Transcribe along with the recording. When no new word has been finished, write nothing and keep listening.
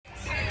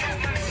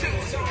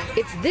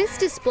It's this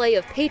display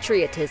of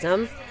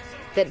patriotism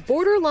that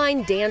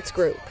Borderline Dance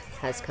Group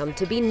has come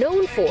to be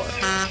known for.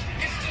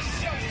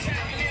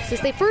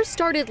 Since they first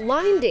started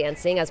line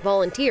dancing as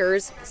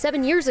volunteers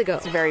 7 years ago.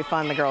 It's very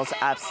fun. The girls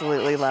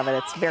absolutely love it.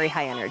 It's very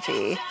high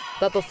energy.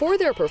 But before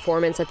their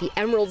performance at the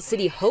Emerald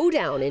City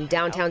Hoedown in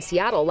downtown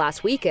Seattle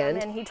last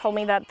weekend. And he told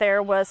me that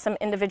there was some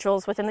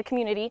individuals within the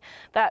community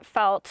that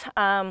felt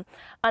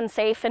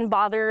unsafe and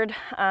bothered,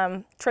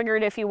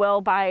 triggered, if you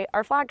will, by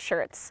our flag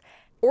shirts.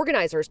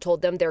 Organizers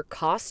told them their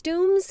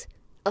costumes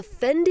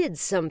offended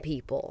some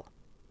people.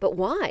 But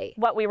why?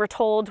 What we were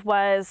told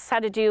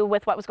had to do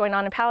with what was going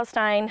on in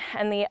Palestine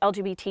and the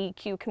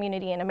LGBTQ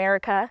community in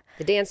America.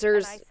 The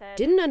dancers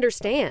didn't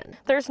understand.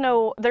 There's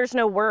no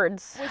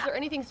words. Was there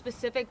anything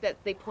specific that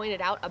they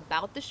pointed out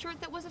about the shirt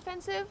that was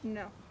offensive?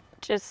 No.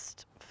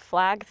 Just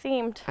flag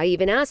themed. I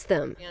even asked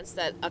them.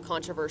 That a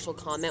controversial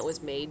comment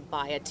was made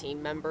by a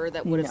team member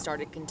that would have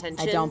started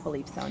contention? I don't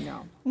believe so,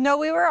 no. No,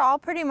 we were all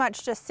pretty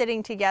much just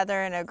sitting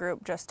together in a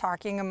group, just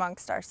talking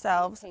amongst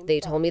ourselves. They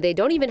told me they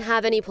don't even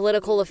have any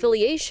political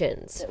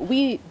affiliations.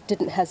 We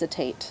didn't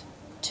hesitate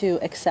to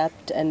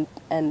accept and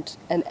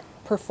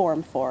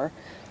perform for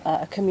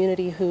a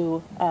community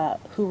who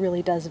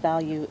really does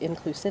value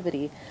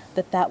inclusivity,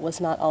 that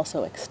was not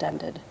also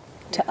extended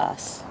to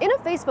us. In a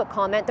Facebook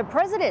comment, the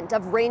president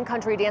of Rain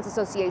Country Dance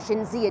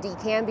Association, Zia D.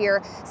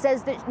 Cambier,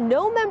 says that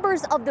no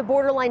members of the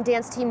Borderline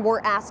dance team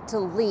were asked to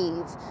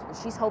leave.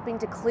 She's hoping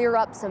to clear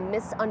up some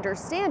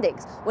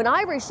misunderstandings. When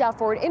I reached out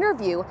for an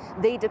interview,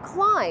 they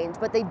declined,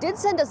 but they did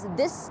send us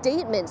this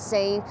statement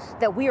saying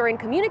that we are in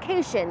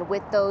communication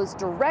with those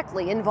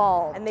directly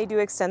involved. And they do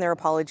extend their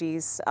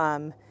apologies,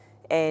 and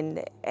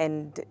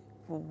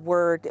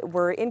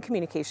we're in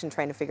communication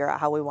trying to figure out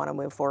how we want to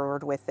move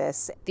forward with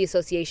this. The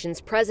association's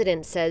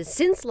president says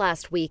since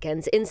last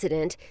weekend's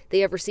incident,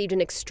 they have received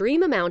an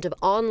extreme amount of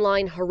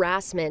online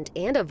harassment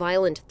and a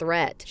violent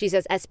threat. She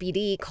says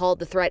SPD called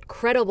the threat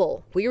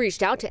credible. We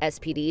reached out to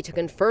SPD to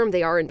confirm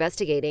they are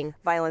investigating.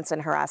 Violence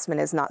and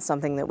harassment is not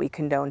something that we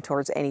condone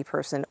towards any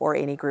person or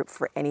any group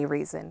for any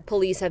reason.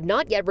 Police have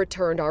not yet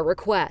returned our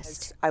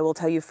request. I will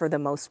tell you, for the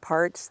most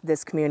part,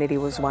 this community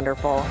was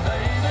wonderful.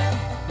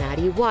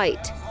 Maddie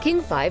White,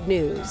 King 5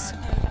 News.